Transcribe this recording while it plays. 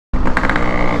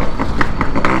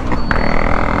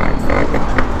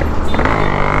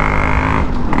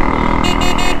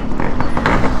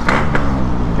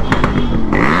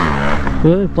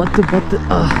10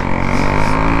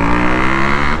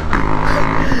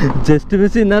 just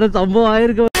miss இந்நேரம் சம்பவம்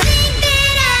ஆயிருக்கு.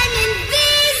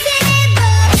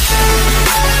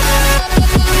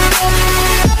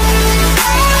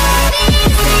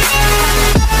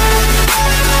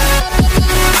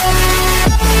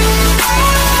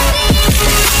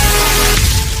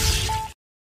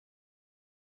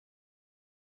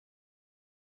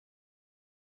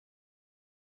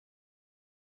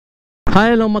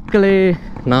 ஹாய் ஹலோ மக்களே,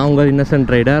 நான் உங்கள்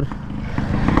இன்னசென்ட் ரைடர்.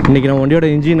 இன்றைக்கி நம்ம வண்டியோட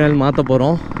இன்ஜின் ஆயில் மாற்ற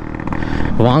போகிறோம்.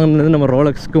 வாங்கினது நம்ம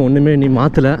ரோலக்ஸ்க்கு ஒன்றுமே நீ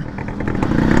மாற்றலை,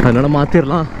 அதனால்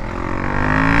மாற்றிடலாம்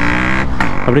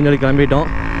அப்படின்னு சொல்லி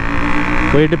கிளம்பிட்டோம்.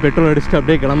 போயிட்டு பெட்ரோல் அடிச்சுட்டு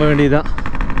அப்படியே கிளம்ப வேண்டியதா.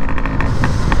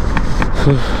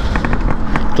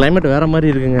 கிளைமேட் வேறு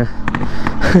மாதிரி இருக்குங்க.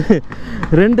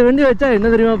 2 வண்டி வச்சா என்ன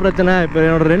தெரியுமா பிரச்சனை? இப்போ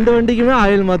என்னோடய 2 வண்டிக்குமே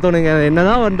ஆயில் மாற்றணுங்க. என்ன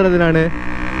தான் பண்ணுறது நான்?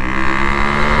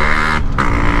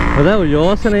 அதான்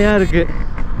யோசனையாக இருக்குது.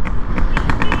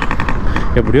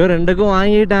 எப்படியோ 2க்கும்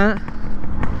வாங்கிட்டேன்.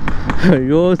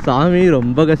 ஐயோ சாமி,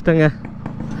 ரொம்ப கஷ்டங்க.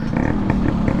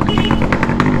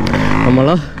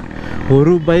 நம்மளாம்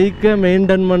ஒரு பைக்கை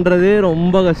மெயின்டைன் பண்ணுறதே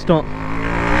ரொம்ப கஷ்டம்.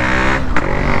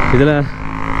 இதில்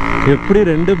எப்படி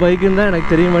 2 பைக்குன்னு தான்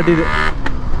எனக்கு தெரிய மாட்டேங்குது.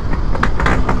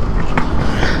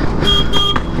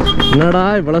 என்னடா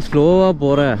இவ்வளோ ஸ்லோவாக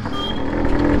போகிற?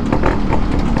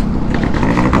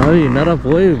 என்னடா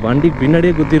போய் வண்டிக்கு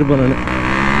பின்னாடியே குத்திருப்பேன் நான்.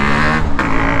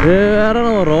 வேற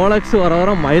நம்ம ரோலக்ஸ் வர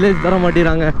வர மைலேஜ் தர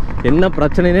மாட்டேறாங்க. என்ன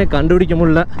பிரச்சனைனே கண்டுபிடிக்க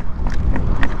முடியல.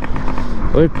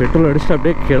 போய் பெட்ரோல் அடிச்சுட்டு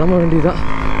அப்படியே கிளம்ப வேண்டியதான்.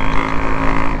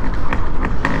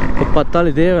 இப்போ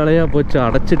பார்த்தாலும் இதே வேலையாக போச்சு.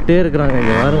 அடைச்சிட்டே இருக்கிறாங்க.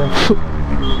 இங்கே வேறு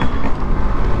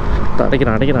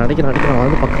அடைக்கிறான்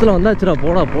வந்து பக்கத்தில் வந்தாச்சுடா.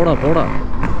 போடா போடா போடா.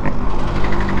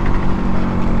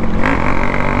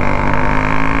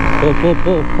 போ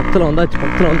பக்கத்தில்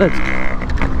வந்தாச்சு.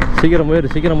 சீக்கிரம் போயிரு.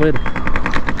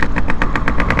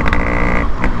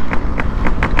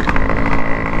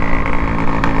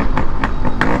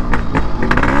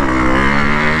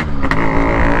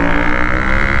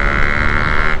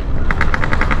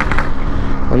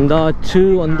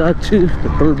 வந்தாச்சு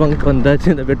பெட்ரோல் பங்க் வந்தாச்சு.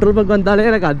 இந்த பெட்ரோல் பங்க் வந்தாலே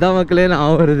எனக்கு அதான் மக்களே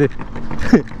நான் வருது.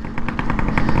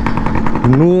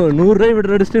 100 ரூபாய்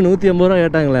பெட்ரோல் அடிச்சுட்டு 150 ரூபா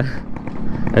கேட்டாங்களே.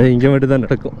 அது இங்கே மட்டும் தான்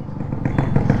நடக்கும்.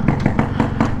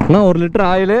 நான் 1 லிட்டர்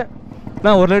ஆயிலு,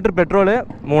 நான் 1 லிட்டர் பெட்ரோலு,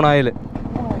 3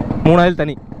 ஆயில்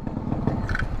தனி.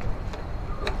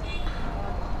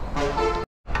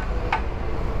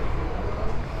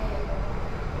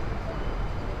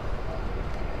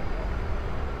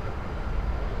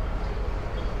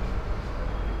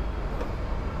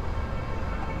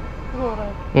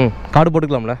 கார்டு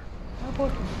போட்டுக்கலாம்ல?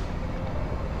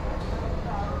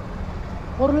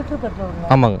 1 litre petrol.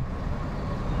 ஆமாங்க.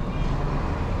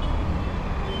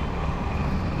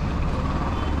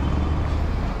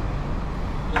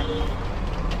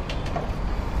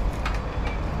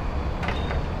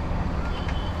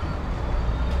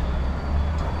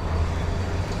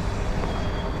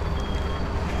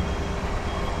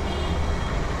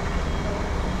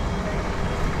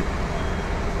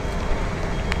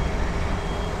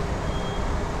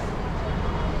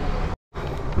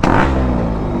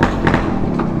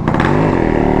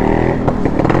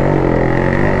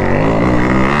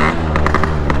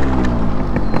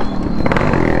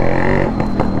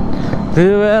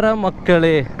 இது வேற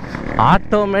மக்களே,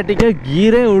 ஆட்டோமேட்டிக்காக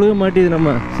கீரே விழுக மாட்டேது.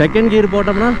 நம்ம செகண்ட் கியர்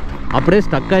போட்டோம்னா அப்படியே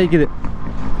ஸ்டக் ஆகிக்குது.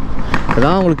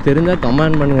 அதான் உங்களுக்கு தெரிஞ்சால்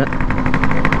கமெண்ட் பண்ணுங்க.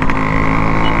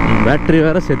 பேட்ரி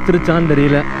வேற செத்துருச்சான்னு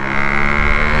தெரியல.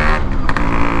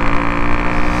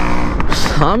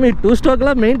 சாமி, 2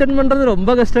 ஸ்ட்ரோக்லாம் மெயின்டைன் பண்ணுறது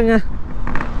ரொம்ப கஷ்டங்க.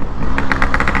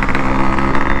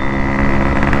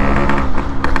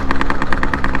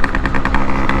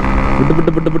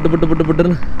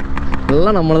 புட்டு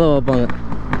எல்லாம் நம்மளை தான் பார்ப்பாங்க.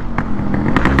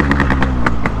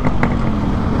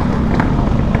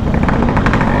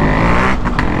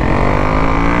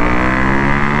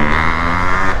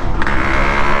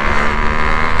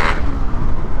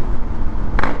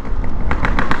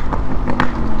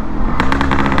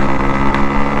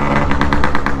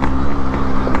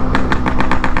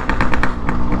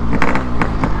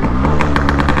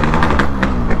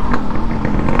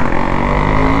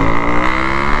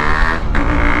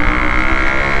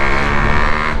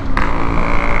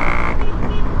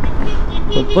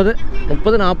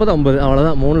 முப்பது 40 50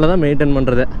 அவ்வளோதான். 3ல் தான் மெயின்டைன்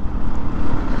பண்ணுறது.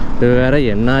 இது வேறு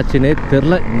என்னாச்சுன்னே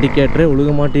தெரில. இண்டிகேட்டரே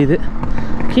ஒழுக மாட்டேது.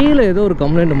 கீழே ஏதோ ஒரு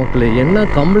கம்ப்ளைண்ட் மக்களே. என்ன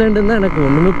கம்ப்ளைண்ட்டுன்னு தான் எனக்கு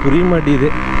ஒன்றுமே புரிய மாட்டேது.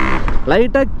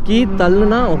 லைட்டாக கீ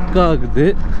தள்ளுனா ஒர்க் ஆகுது.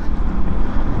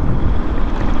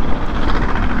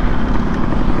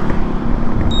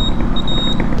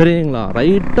 தெரியுங்களா?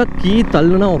 ரைட்டாக கீ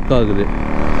தள்ளுனா ஒர்க் ஆகுது.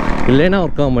 இல்லைன்னா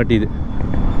ஒர்க் ஆக மாட்டேது.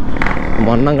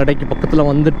 மண்ணாங்கடைக்கு பக்கத்தில்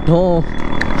வந்துட்டோம்.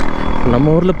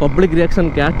 நம்ம ஊரில் பப்ளிக்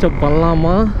ரியாக்ஷன் கேட்சப்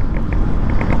பண்ணலாமா?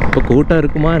 இப்போ கூட்டம்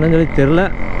இருக்குமா என்னன்னு சொல்லி தெரில.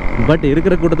 பட்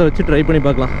இருக்கிற கூட்டத்தை வச்சு ட்ரை பண்ணி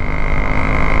பார்க்கலாம்.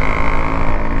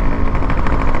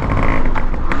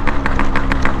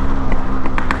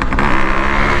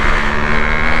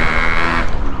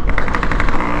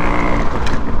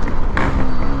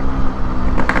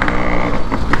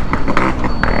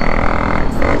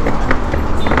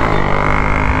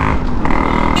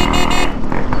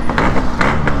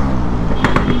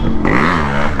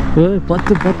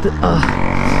 பத்து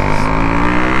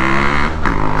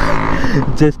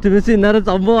ஜஸ்ட் மிஸ். இந்நேரம்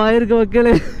சம்பவம் ஆயிருக்கு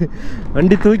மக்களே.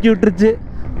 வண்டி தூக்கி விட்டுருச்சு.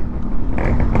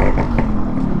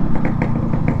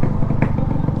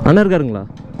 அண்ணா இருக்காருங்களா?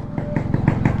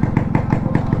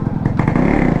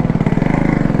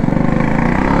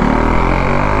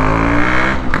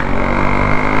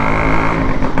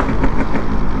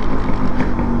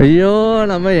 ஐயோ,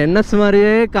 நம்ம என்எஸ்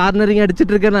மாதிரியே கார்னரிங்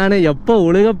அடிச்சிட்டு இருக்கேன். நான் எப்போ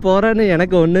ஒழுக போறேன்னு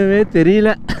எனக்கு ஒண்ணுமே தெரியல.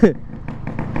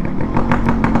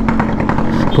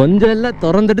 கொஞ்சம் இல்லை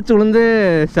திறந்துடுச்சு விழுந்து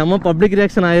செம்ம பப்ளிக்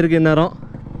ரியாக்ஷன் ஆகிருக்கு. இந்நேரம்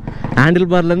ஹேண்டில்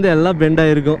பார்லேருந்து எல்லாம் பெண்ட்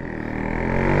ஆகிருக்கும்.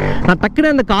 நான்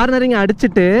டக்குன்னு அந்த கார்னரிங்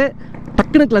அடிச்சுட்டு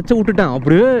டக்குன்னு கிளச்சை விட்டுட்டேன்.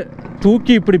 அப்படியே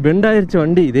தூக்கி இப்படி பெண்ட் ஆயிடுச்சு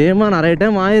வண்டி. இதேமா நிறைய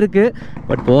டைம் ஆயிருக்கு.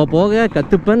 பட் போக போக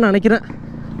கற்றுப்பேன்னு நினைக்கிறேன்.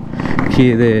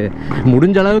 இது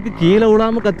முடிஞ்ச அளவுக்கு கீழே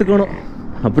விடாமல் கற்றுக்கணும்.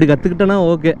 அப்படி கற்றுக்கிட்டேன்னா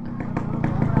okay.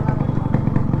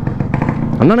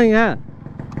 அண்ணாங்க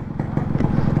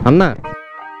Anna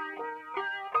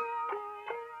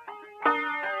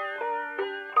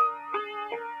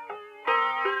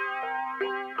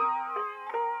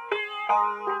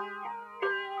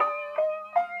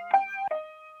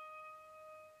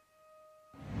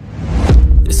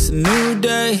It's a new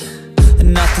day, and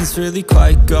nothing's really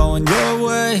quite going your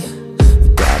way. You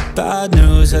got bad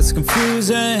news that's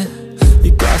confusing.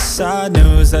 You got sad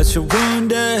news that you're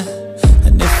wounded.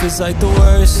 And it feels like the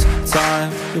worst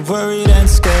time. You're worried and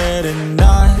scared and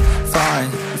not fine.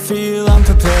 You feel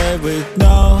unprepared with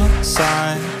no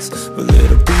signs. Well,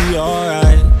 it'll be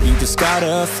alright, you just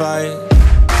gotta fight.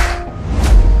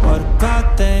 What about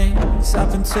things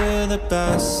happen to the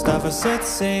best of us? It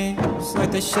seems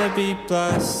like they should be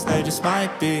blessed. They just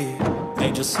might be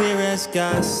angels here as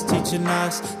guests, teaching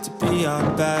us to be our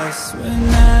best. When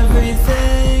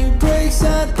everything breaks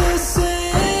at the seams,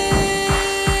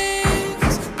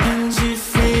 and you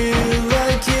feel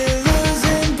like you're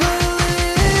losing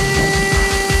belief,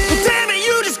 well, damn it,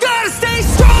 you just gotta stay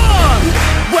strong.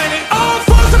 When it all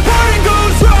falls apart and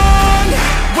goes wrong,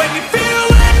 when you feel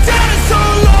let down and so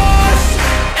lost,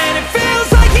 and it feels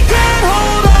like you can't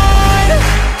hold on,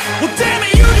 well, damn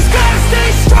it, you just gotta stay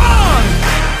strong.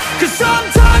 'Cause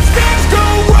sometimes things go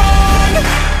wrong,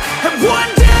 and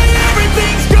one day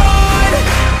everything's gone,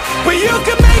 but you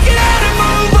can make it out and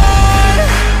move on.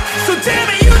 So damn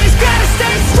it, you just gotta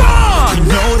stay strong. You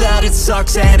know that it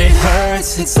sucks and it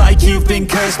hurts. It's like you've been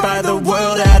cursed by the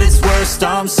world at its worst.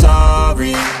 I'm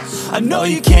sorry, I know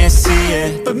you can't see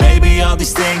it, but maybe all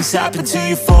these things happen to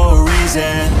you for a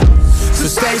reason. So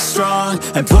stay strong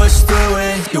and push through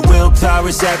it. Your willpower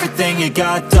is everything you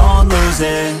got, don't lose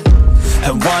it.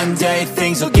 And one day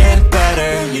things will get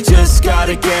better. You just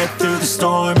gotta get through the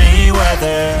stormy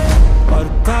weather. What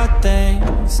about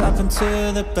things happen to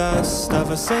the best of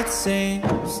us? It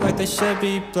seems like they should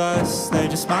be blessed. They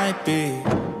just might be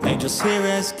angels here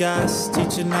as guests,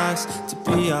 teaching us to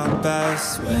be our best.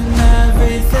 When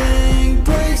everything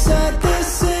breaks at the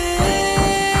seams,